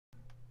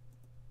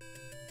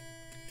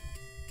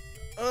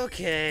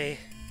Okay.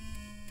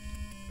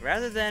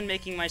 Rather than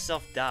making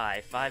myself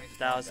die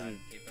 5,000...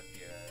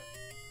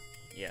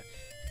 Yeah.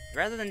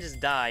 Rather than just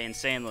die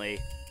insanely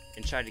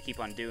and try to keep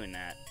on doing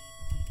that,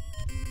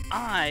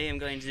 I am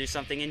going to do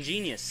something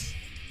ingenious.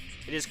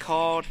 It is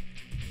called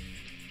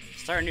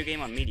start a new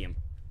game on medium.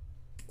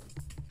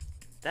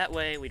 That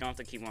way we don't have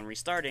to keep on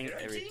restarting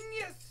every...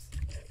 Genius!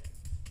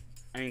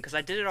 I mean, because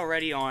I did it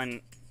already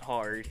on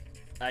hard.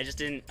 I just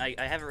didn't... I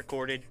have it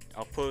recorded.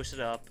 I'll post it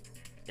up.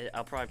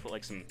 I'll probably put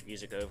like some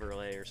music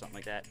overlay or something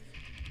like that.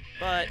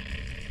 But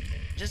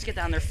just to get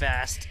down there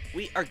fast,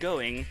 we are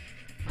going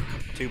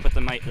to put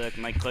the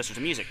mic closer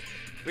to music.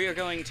 We are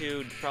going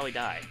to probably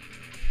die.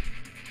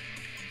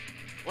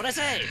 What'd I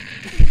say?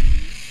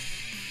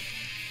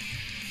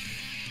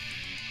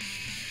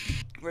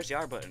 Where's the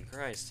R button?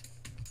 Christ.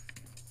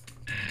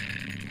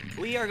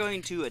 We are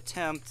going to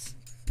attempt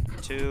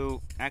to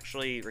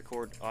actually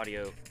record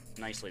audio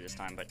nicely this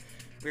time, but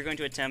we're going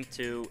to attempt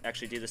to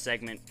actually do the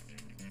segment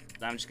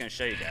that I'm just going to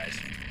show you guys.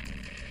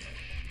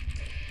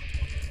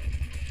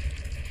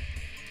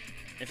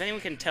 If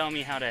anyone can tell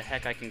me how the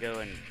heck I can go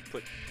and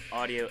put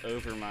audio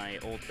over my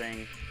old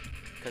thing,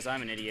 because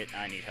I'm an idiot,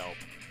 I need help.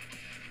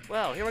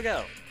 Well, here we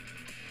go.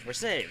 We're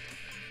saved.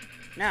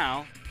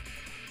 Now,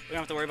 we don't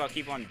have to worry about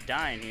keep on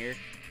dying here.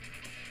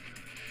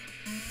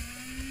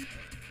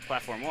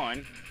 Platform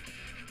 1.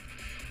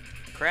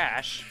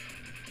 Crash.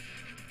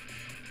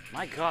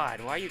 My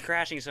god, why are you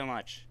crashing so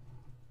much?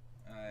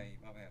 You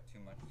probably have too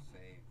much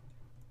saved.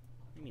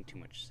 What do you mean too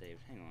much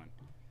saved? Hang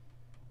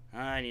on.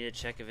 I need to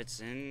check if it's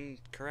in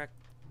correct.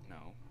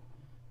 No.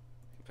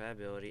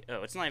 Compatibility.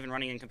 Oh, it's not even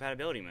running in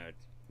compatibility mode.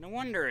 No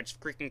wonder it's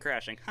freaking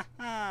crashing. Ha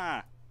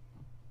ha!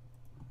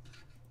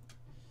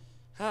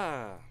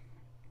 Ha.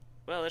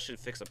 Well, this should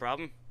fix the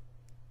problem.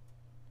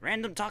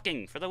 Random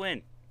talking for the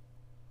win.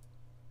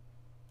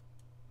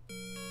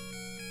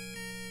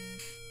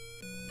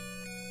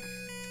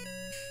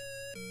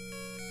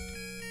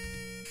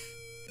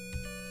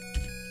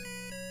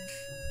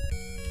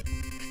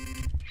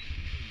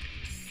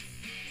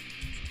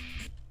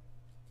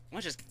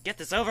 Let's just get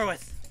this over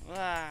with.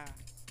 Ah.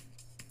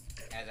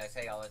 As I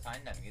say all the time,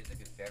 that music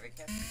is very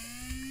catchy.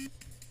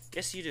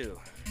 Yes, you do.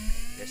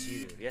 Yes,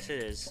 you do. Yes,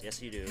 it is.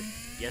 Yes, you do.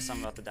 Yes, I'm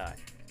about to die.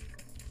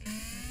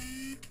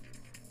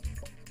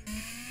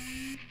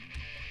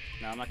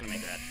 No, I'm not gonna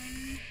make that.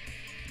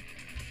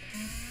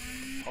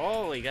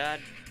 Holy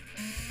God.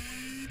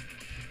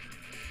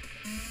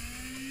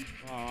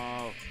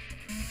 Oh.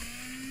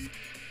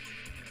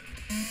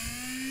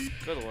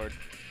 Good Lord.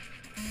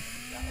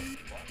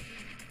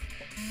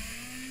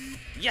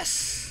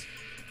 Yes!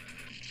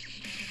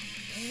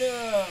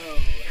 No!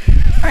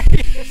 I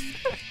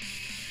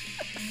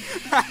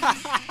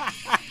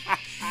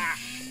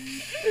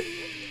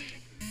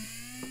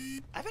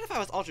bet if I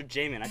was Ultra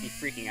J-Man, I'd be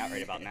freaking out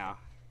right about now.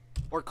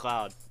 Or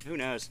Cloud. Who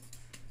knows?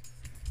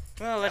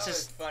 Well, let's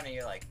just... That was funny.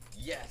 You're like,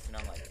 yes, and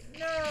I'm like,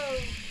 no!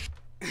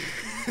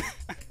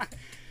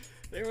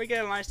 There we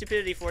go, my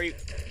stupidity for you.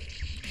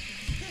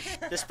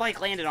 The spike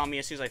landed on me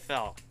as soon as I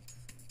fell.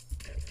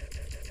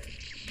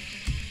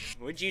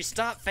 Would you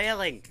stop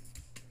failing?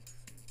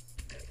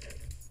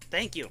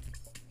 Thank you.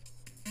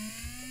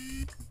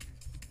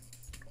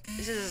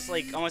 This is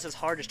like almost as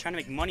hard as trying to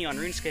make money on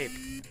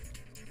RuneScape.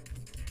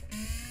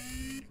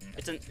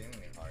 It's an extremely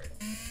hard.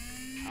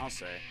 I'll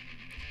say.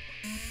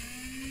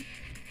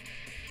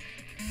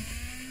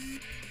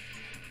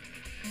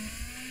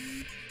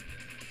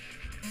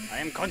 I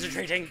am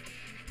concentrating.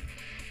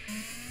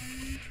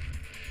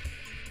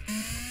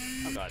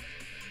 Oh God.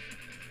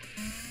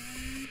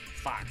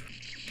 Fuck.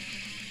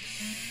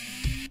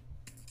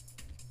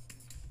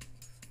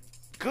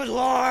 Good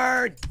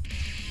Lord!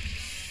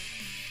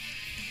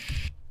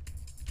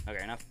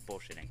 Okay, enough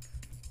bullshitting.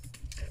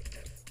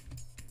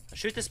 I'll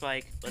shoot the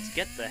spike. Let's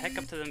get the heck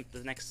up to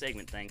the next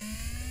segment thing.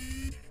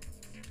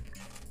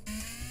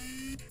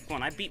 Come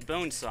on, I beat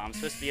Bonesaw. I'm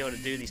supposed to be able to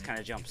do these kind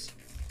of jumps.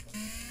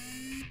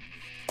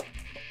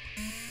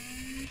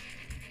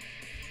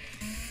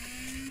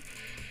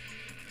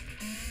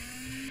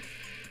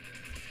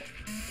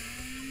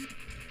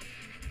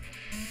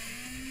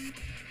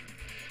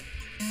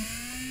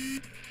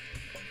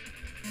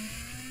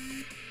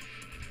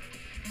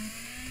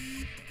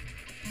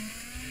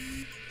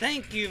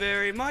 Thank you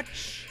very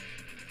much.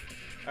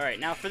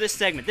 Alright, now for this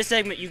segment. This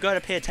segment, you gotta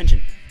pay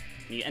attention.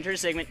 When you enter the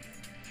segment,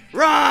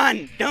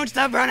 run! Don't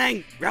stop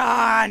running!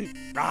 Run!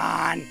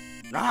 Run!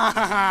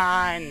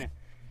 Run!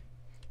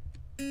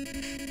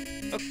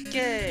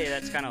 Okay,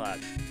 that's kind of loud.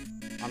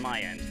 On my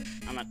end.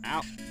 I'm not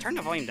out. Turn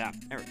the volume down.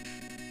 There.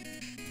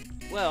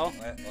 Well,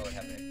 What would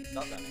happen if you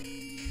stopped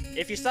running?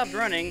 if you stopped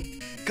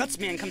running,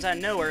 Gutsman comes out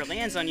of nowhere,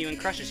 lands on you, and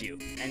crushes you.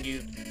 And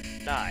you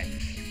die.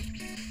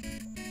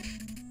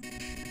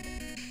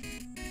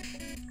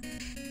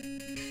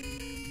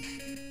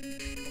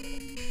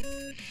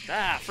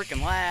 Ah,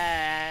 freaking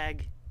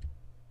lag!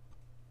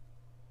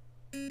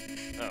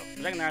 Oh, for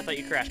a second there I thought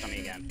you crashed on me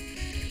again.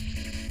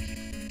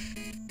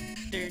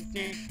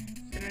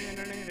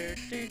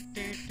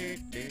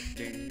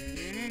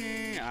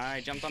 I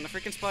jumped on the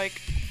freaking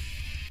spike.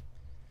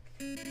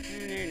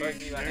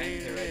 First you went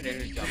into it,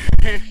 then you jumped.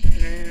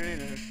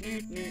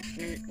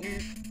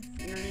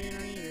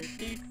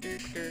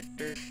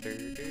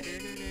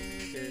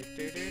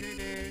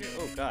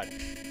 Oh god.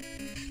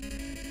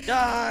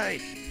 Die!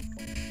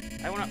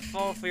 I will not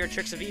fall for your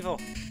tricks of evil.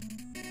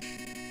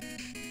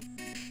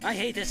 I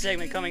hate this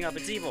segment coming up,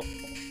 it's evil.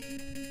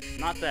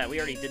 Not that, we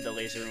already did the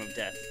laser room of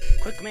death.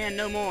 Quick man,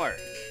 no more.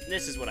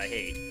 This is what I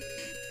hate.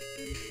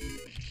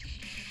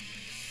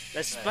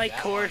 The spike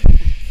cord.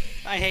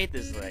 I hate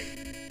this thing.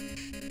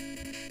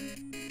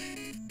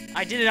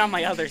 I did it on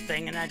my other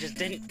thing and I just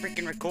didn't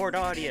freaking record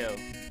audio.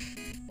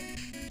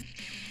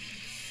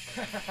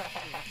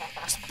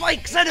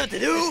 Spikes, I know what to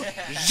do!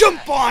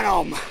 Jump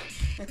on them!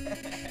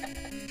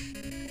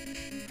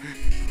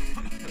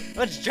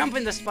 Let's jump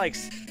into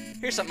spikes.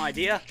 Here's some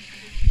idea.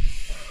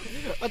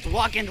 Let's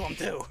walk into them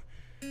too.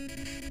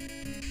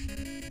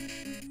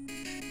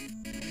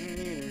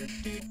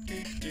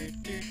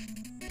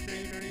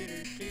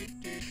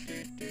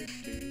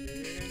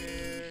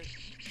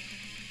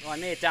 Well, I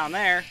made it down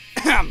there.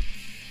 I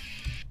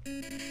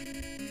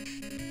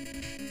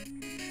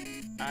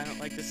don't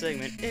like the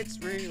segment. It's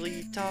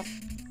really tough.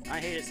 I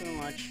hate it so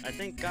much. I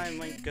think I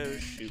might go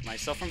shoot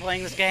myself from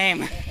playing this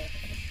game.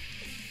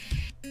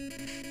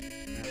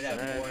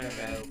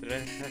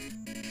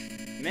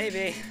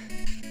 Maybe.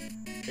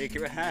 I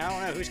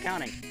don't know. Who's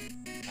counting?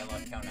 I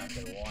lost count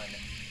after 1.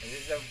 This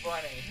is so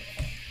funny.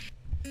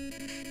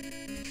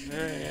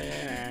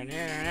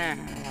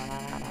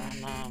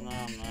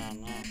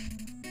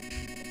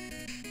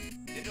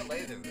 Did the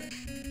laser room.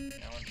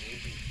 That one's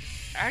easy.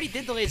 I already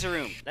did the laser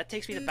room. That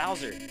takes me to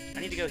Bowser. I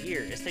need to go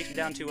here. This takes me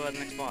down to the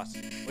next boss,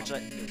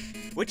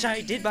 which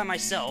I did by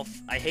myself.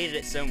 I hated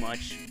it so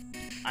much.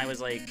 I was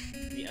like,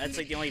 that's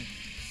like the only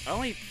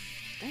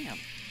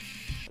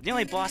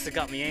boss that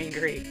got me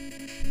angry.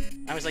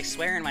 I was like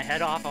swearing my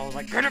head off. I was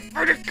like,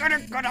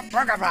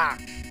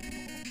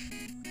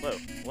 whoa,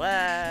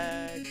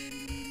 lag,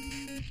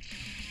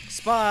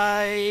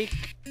 spike,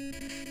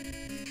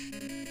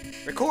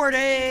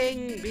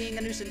 recording, being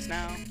a nuisance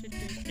now.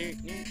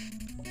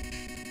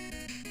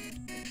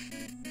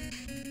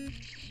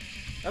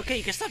 Okay,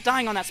 you can stop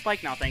dying on that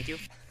spike now, thank you.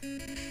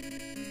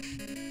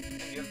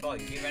 It's your fault,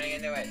 you keep running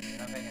into it. You're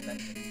not paying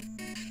attention.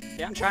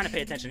 Yeah, I'm trying to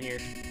pay attention here.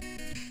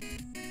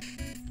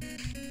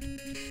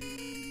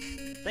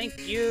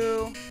 Thank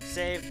you.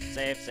 Save,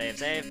 save, save,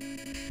 save.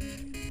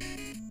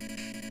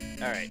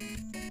 Alright.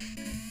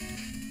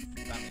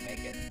 Finally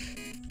make it.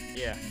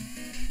 Yeah.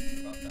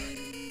 About done.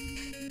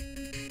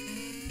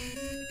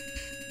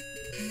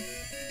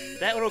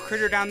 That little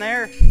critter down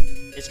there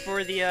is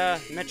for the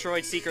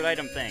Metroid secret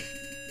item thing.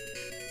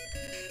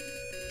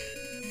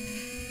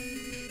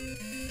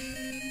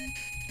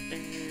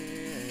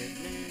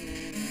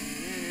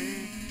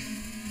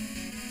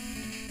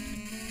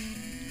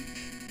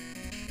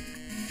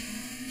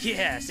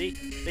 Yeah, see?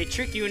 They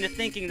trick you into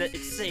thinking that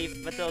it's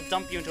safe, but they'll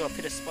dump you into a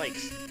pit of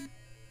spikes.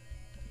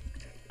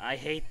 I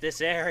hate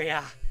this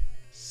area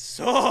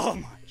so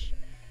much.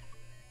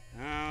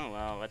 Oh,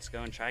 well, let's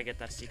go and try to get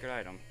that secret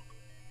item.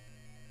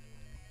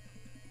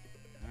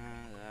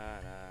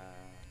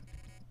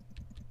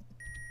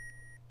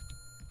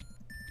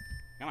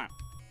 Come on.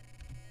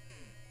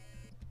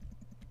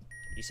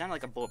 You sounded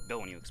like a bullet bill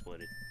when you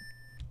exploded.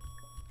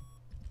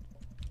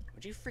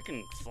 Would you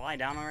freaking fly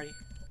down already?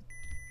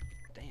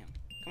 Damn.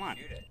 Come on.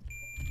 Shoot it.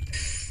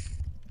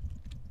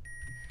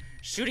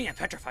 Shooting it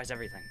petrifies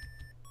everything.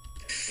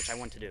 Which I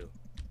want to do.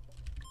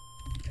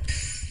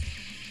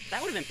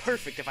 That would have been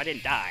perfect if I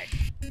didn't die.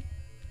 I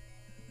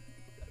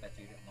bet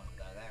you didn't want to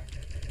die there.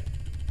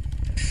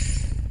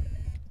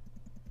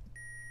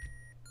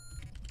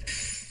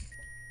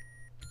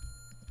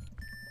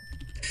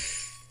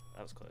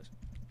 That was close.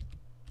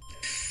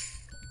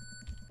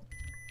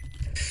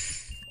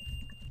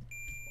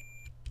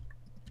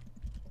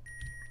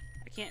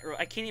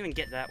 I can't even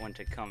get that one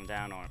to come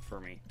down on it for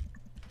me.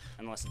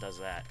 Unless it does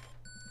that.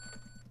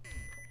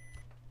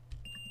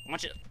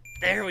 Launch it.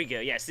 There we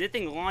go. Yeah, see, the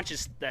thing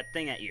launches that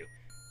thing at you.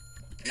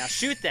 Now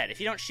shoot that. If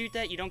you don't shoot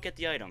that, you don't get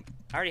the item.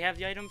 I already have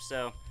the item,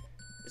 so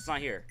it's not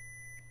here.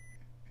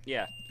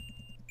 Yeah.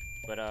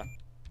 But,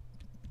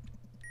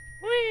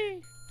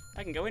 whee!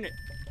 I can go in it.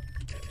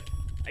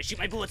 I shoot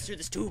my bullets through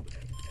this tube.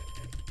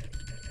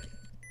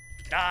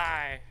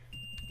 Die!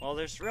 Well,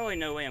 there's really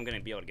no way I'm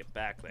gonna be able to get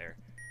back there.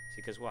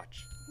 See, because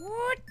watch.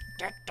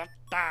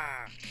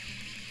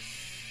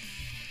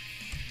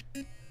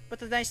 But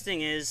the nice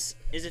thing is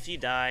if you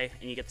die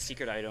and you get the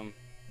secret item,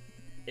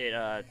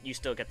 you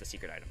still get the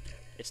secret item.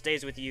 It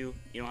stays with you.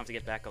 You don't have to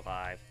get back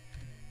alive.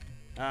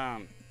 Yeah,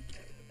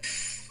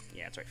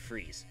 that's right.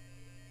 Freeze.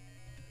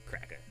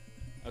 Cracker.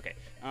 Okay.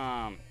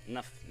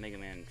 Enough Mega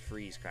Man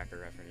Freeze Cracker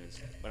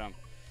references. But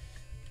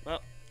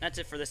well, that's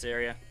it for this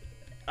area.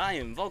 I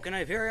am Vulcan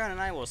Hyperion, and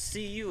I will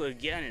see you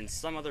again in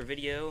some other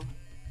video.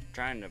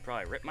 Trying to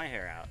probably rip my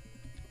hair out.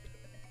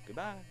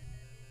 Goodbye.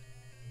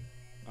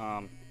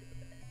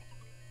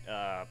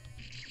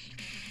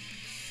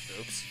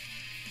 Oops.